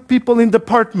 We put people in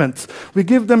departments. We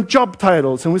give them job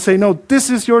titles, and we say, no, this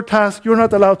is your task. You're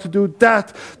not allowed to do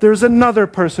that. There's another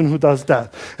person who does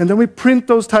that. And then we print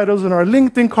those titles on our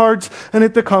LinkedIn cards, and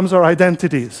it becomes our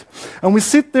identities. And we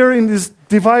sit there in these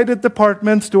divided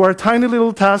departments, do our tiny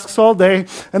little tasks all day,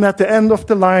 and at the end of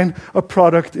the line, a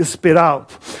product is spit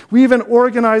out. We even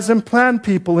organize and plan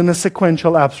people in a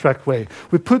sequential, abstract way.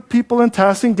 We put people and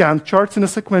tasks in Gantt charts in a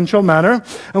sequential manner,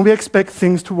 and we expect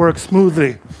things to work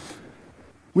smoothly.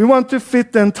 We want to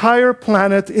fit the entire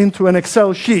planet into an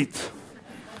Excel sheet.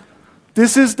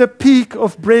 This is the peak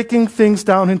of breaking things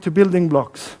down into building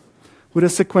blocks with a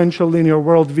sequential linear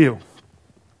worldview.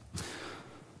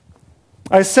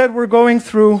 I said we're going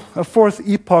through a fourth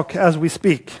epoch as we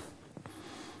speak.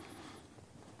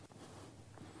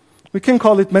 We can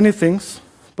call it many things,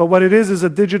 but what it is a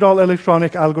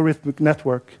digital-electronic-algorithmic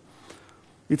network.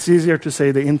 It's easier to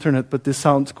say the internet, but this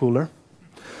sounds cooler.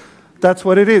 That's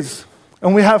what it is.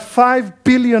 And we have 5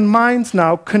 billion minds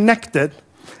now connected,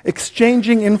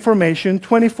 exchanging information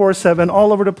 24/7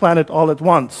 all over the planet all at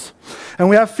once. And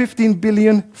we have 15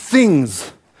 billion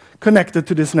things connected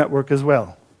to this network as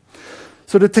well.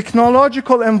 So the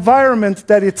technological environment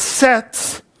that it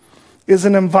sets is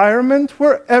an environment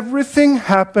where everything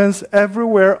happens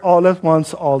everywhere all at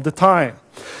once all the time.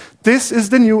 This is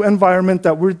the new environment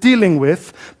that we're dealing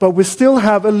with, but we still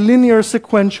have a linear,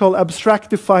 sequential,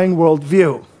 abstractifying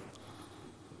worldview.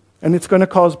 And it's going to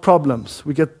cause problems.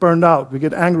 We get burned out, we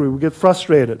get angry, we get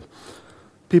frustrated.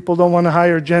 People don't want to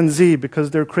hire Gen Z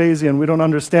because they're crazy and we don't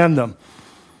understand them.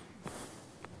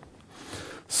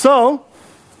 So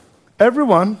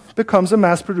everyone becomes a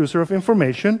mass producer of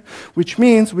information, which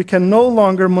means we can no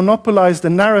longer monopolize the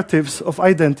narratives of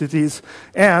identities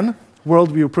and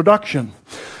worldview production.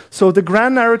 So the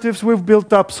grand narratives we've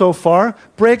built up so far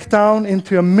break down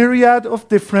into a myriad of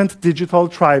different digital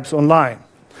tribes online.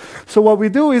 So what we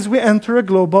do is we enter a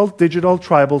global digital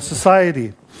tribal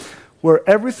society, where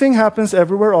everything happens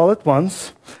everywhere all at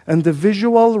once, and the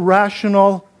visual,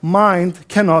 rational mind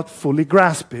cannot fully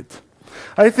grasp it.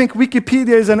 I think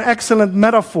Wikipedia is an excellent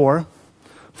metaphor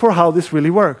for how this really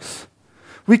works.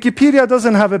 Wikipedia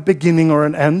doesn't have a beginning or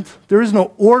an end. There is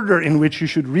no order in which you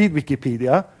should read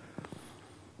Wikipedia.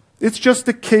 It's just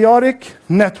a chaotic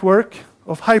network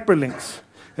of hyperlinks,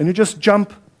 and you just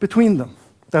jump between them.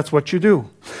 That's what you do.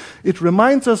 It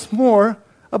reminds us more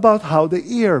about how the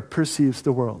ear perceives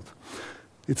the world.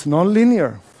 It's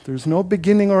non-linear. There's no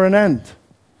beginning or an end.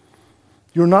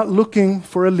 You're not looking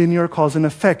for a linear cause and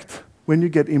effect when you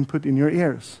get input in your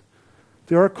ears.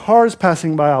 There are cars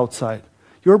passing by outside.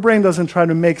 Your brain doesn't try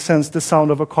to make sense the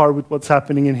sound of a car with what's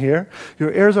happening in here.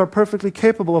 Your ears are perfectly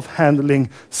capable of handling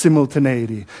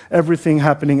simultaneity, everything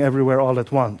happening everywhere all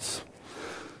at once.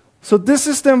 So this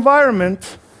is the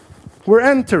environment we're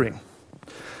entering.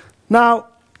 Now,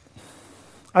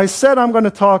 I said I'm going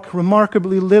to talk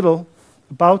remarkably little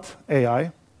about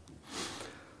AI.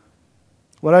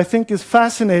 What I think is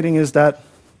fascinating is that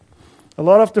a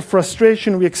lot of the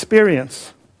frustration we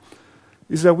experience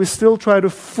is that we still try to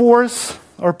force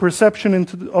our perception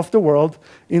of the world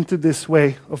into this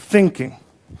way of thinking.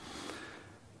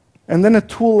 And then a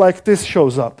tool like this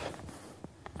shows up.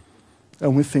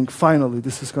 And we think, finally,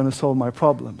 this is going to solve my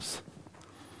problems.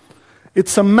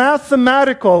 It's a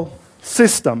mathematical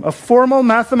system, a formal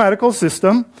mathematical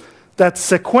system that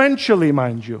sequentially,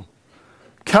 mind you,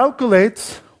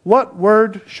 calculates what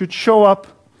word should show up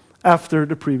after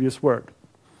the previous word.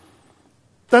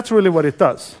 That's really what it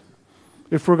does,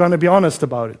 if we're going to be honest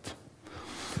about it.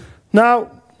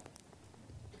 Now,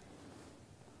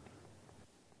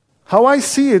 how I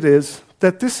see it is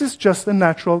that this is just a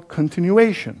natural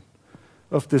continuation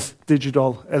of this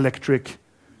digital electric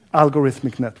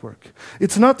algorithmic network.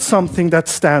 It's not something that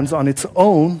stands on its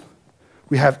own.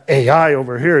 We have AI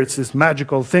over here, it's this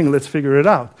magical thing, let's figure it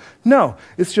out. No,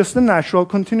 it's just a natural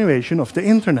continuation of the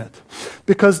internet.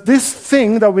 Because this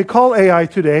thing that we call AI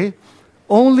today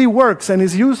only works and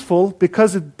is useful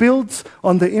because it builds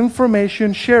on the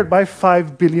information shared by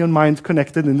 5 billion minds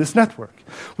connected in this network.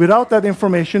 Without that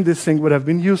information, this thing would have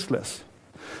been useless.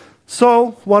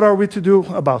 So, what are we to do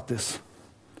about this?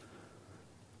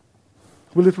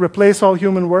 Will it replace all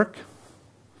human work?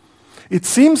 It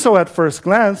seems so at first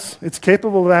glance. It's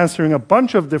capable of answering a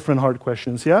bunch of different hard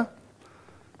questions, yeah?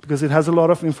 Because it has a lot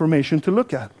of information to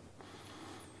look at.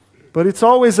 But it's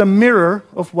always a mirror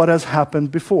of what has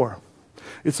happened before.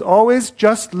 It's always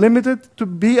just limited to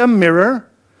be a mirror,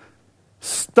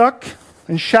 stuck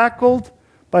and shackled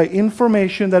by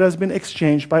information that has been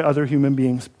exchanged by other human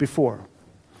beings before.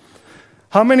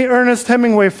 How many Ernest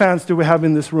Hemingway fans do we have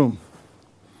in this room?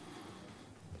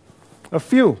 A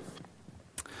few.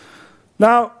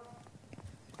 Now,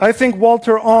 I think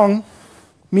Walter Ong,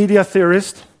 media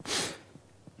theorist,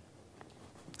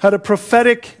 had a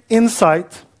prophetic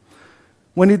insight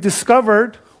when he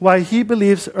discovered why he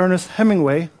believes Ernest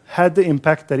Hemingway had the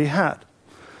impact that he had.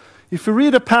 If you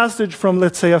read a passage from,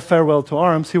 let's say, A Farewell to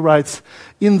Arms, he writes,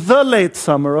 "In the late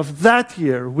summer of that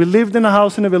year, we lived in a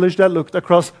house in a village that looked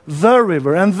across the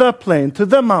river and the plain to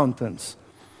the mountains."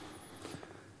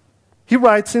 He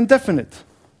writes indefinite.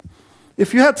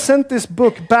 If you had sent this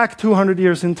book back 200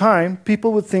 years in time,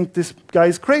 people would think this guy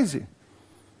is crazy.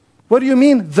 What do you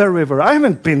mean, the river? I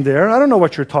haven't been there. I don't know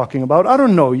what you're talking about. I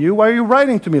don't know you. Why are you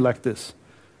writing to me like this?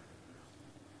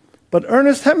 But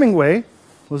Ernest Hemingway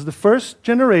was the first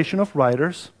generation of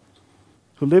writers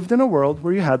who lived in a world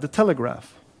where you had the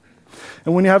telegraph.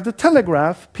 And when you have the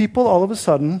telegraph, people all of a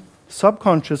sudden,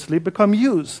 subconsciously, become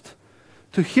used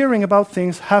to hearing about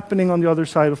things happening on the other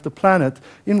side of the planet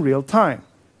in real time.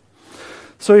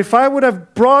 So if I would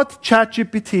have brought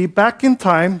ChatGPT back in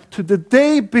time to the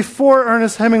day before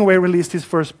Ernest Hemingway released his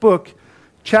first book,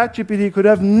 ChatGPT could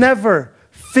have never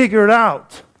figured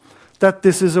out that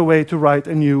this is a way to write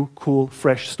a new, cool,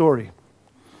 fresh story.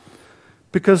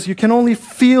 Because you can only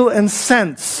feel and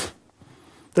sense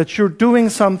that you're doing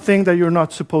something that you're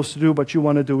not supposed to do, but you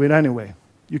want to do it anyway.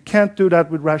 You can't do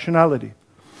that with rationality.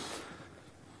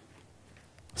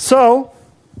 So,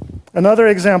 another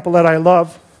example that I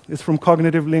love is from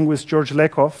cognitive linguist George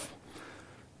Lakoff,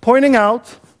 pointing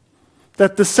out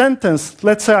that the sentence,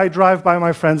 let's say I drive by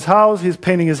my friend's house, he's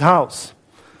painting his house.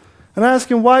 And I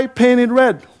ask him, why paint it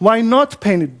red? Why not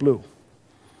paint it blue?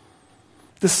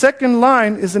 The second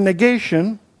line is a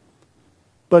negation,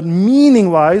 but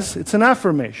meaning-wise, it's an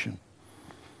affirmation.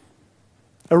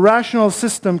 A rational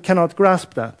system cannot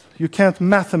grasp that. You can't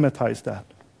mathematize that.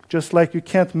 Just like you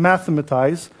can't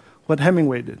mathematize what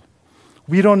Hemingway did.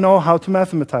 We don't know how to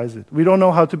mathematize it. We don't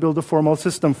know how to build a formal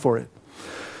system for it.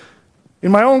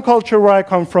 In my own culture, where I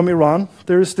come from, Iran,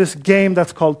 there is this game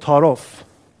that's called tarof.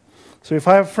 So if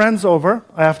I have friends over,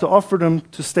 I have to offer them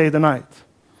to stay the night.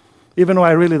 Even though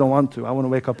I really don't want to. I want to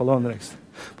wake up alone the next day.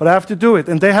 But I have to do it,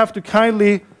 and they have to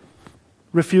kindly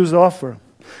refuse the offer.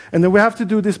 And then we have to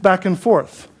do this back and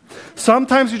forth.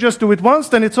 Sometimes you just do it once,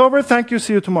 then it's over, thank you,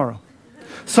 see you tomorrow.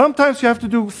 Sometimes you have to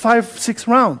do 5, 6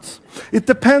 rounds. It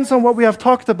depends on what we have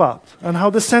talked about and how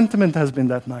the sentiment has been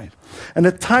that night. And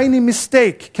a tiny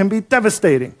mistake can be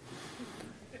devastating.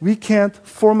 We can't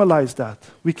formalize that.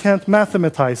 We can't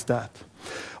mathematize that.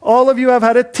 All of you have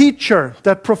had a teacher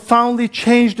that profoundly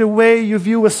changed the way you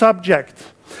view a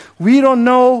subject. We don't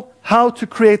know how to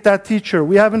create that teacher.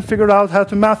 We haven't figured out how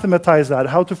to mathematize that,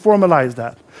 how to formalize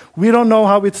that. We don't know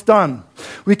how it's done.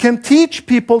 We can teach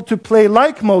people to play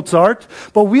like Mozart,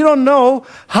 but we don't know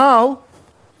how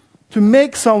to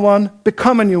make someone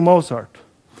become a new Mozart.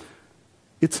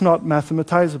 It's not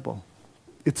mathematizable.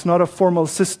 It's not a formal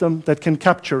system that can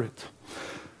capture it.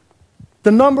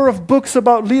 The number of books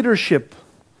about leadership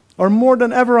are more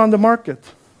than ever on the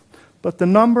market, but the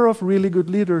number of really good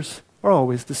leaders are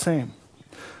always the same.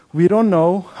 We don't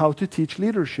know how to teach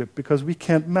leadership because we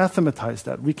can't mathematize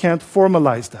that. We can't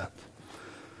formalize that.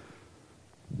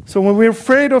 So when we're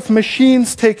afraid of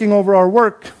machines taking over our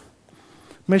work,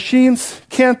 machines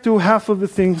can't do half of the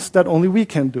things that only we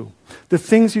can do. The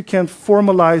things you can't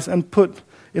formalize and put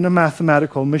in a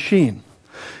mathematical machine.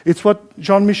 It's what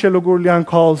Jean-Michel Gourlian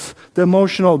calls the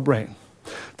emotional brain.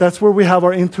 That's where we have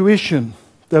our intuition,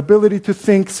 the ability to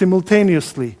think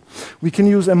simultaneously. We can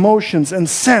use emotions and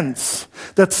sense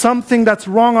that something that's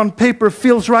wrong on paper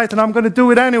feels right and I'm going to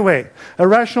do it anyway. A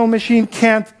rational machine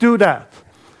can't do that.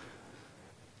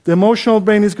 The emotional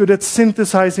brain is good at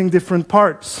synthesizing different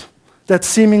parts that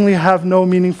seemingly have no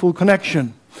meaningful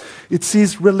connection. It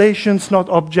sees relations, not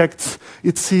objects.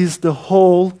 It sees the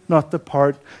whole, not the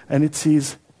part, and it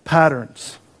sees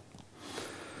patterns.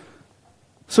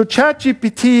 So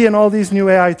ChatGPT and all these new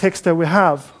AI texts that we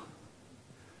have,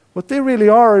 what they really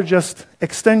are just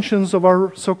extensions of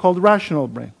our so-called rational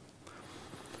brain.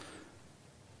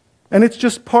 And it's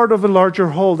just part of a larger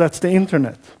whole, that's the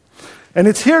internet. And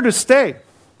it's here to stay.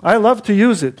 I love to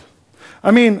use it. I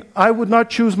mean, I would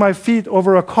not choose my feet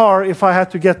over a car if I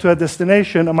had to get to a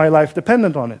destination and my life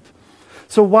depended on it.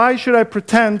 So why should I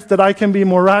pretend that I can be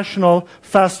more rational,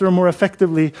 faster, more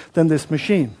effectively than this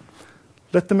machine?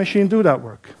 Let the machine do that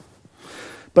work.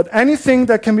 But anything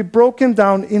that can be broken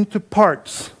down into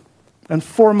parts and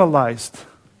formalized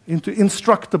into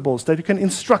instructables that you can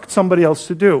instruct somebody else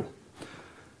to do,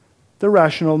 the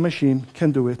rational machine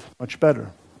can do it much better.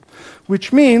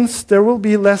 Which means there will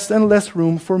be less and less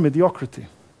room for mediocrity.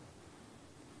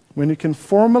 When you can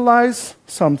formalize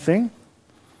something,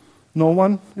 no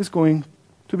one is going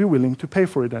to be willing to pay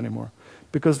for it anymore,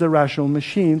 because the rational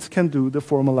machines can do the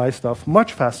formalized stuff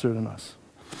much faster than us.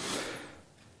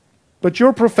 But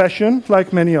your profession,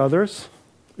 like many others,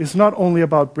 is not only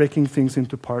about breaking things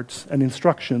into parts and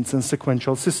instructions and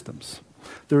sequential systems.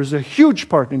 There is a huge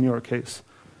part in your case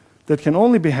that can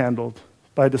only be handled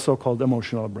by the so-called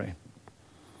emotional brain.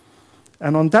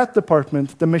 And on that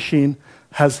department, the machine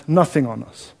has nothing on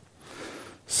us.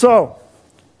 So,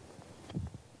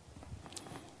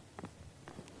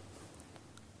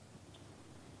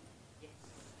 yes,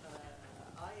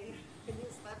 I can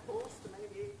use that pause to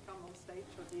maybe come on stage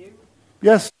with you.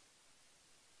 yes.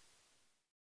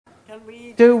 Can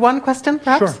we do one question,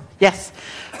 perhaps? Sure. Yes.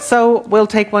 So we'll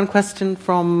take one question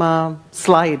from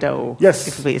Slido. Yes.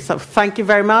 If we, so thank you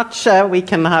very much. We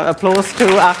can have applause to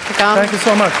African. Thank you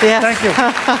so much. Yes. Thank you.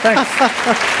 Thanks.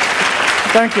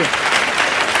 Thank you.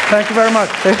 Thank you very much.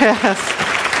 Yes.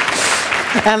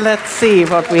 And let's see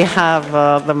what we have,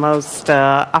 the most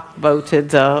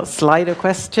upvoted Slido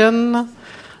question.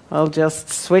 I'll just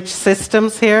switch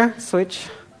systems here. Switch.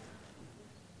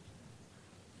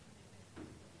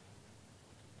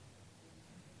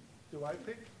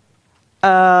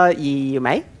 You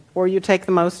may, or you take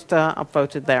the most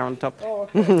upvoted there on top. Oh,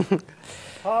 okay.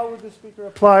 How would the speaker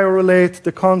apply or relate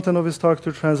the content of his talk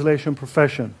to translation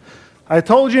profession? I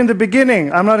told you in the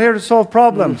beginning, I'm not here to solve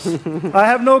problems. I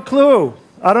have no clue.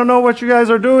 I don't know what you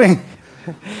guys are doing.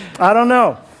 I don't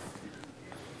know.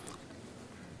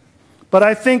 But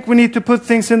I think we need to put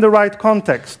things in the right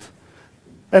context.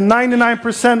 And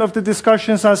 99% of the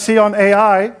discussions I see on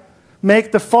AI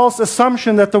make the false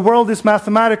assumption that the world is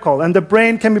mathematical and the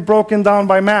brain can be broken down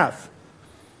by math.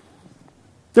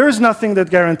 There is nothing that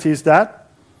guarantees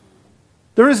that.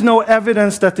 There is no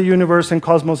evidence that the universe and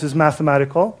cosmos is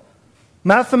mathematical.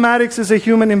 Mathematics is a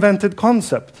human-invented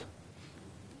concept.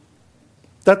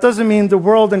 That doesn't mean the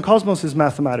world and cosmos is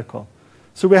mathematical.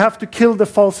 So we have to kill the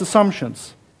false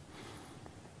assumptions.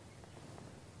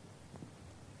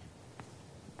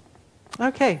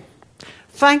 Okay.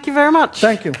 Thank you very much.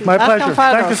 Thank you. My pleasure.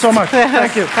 Thank you so much.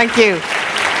 Thank you. Thank you.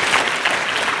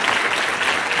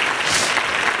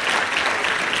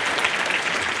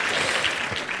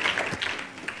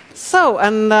 So,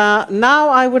 and now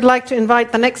I would like to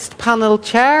invite the next panel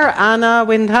chair, Anna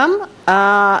Windham,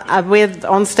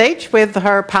 on stage with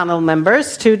her panel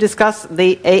members to discuss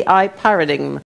the AI paradigm.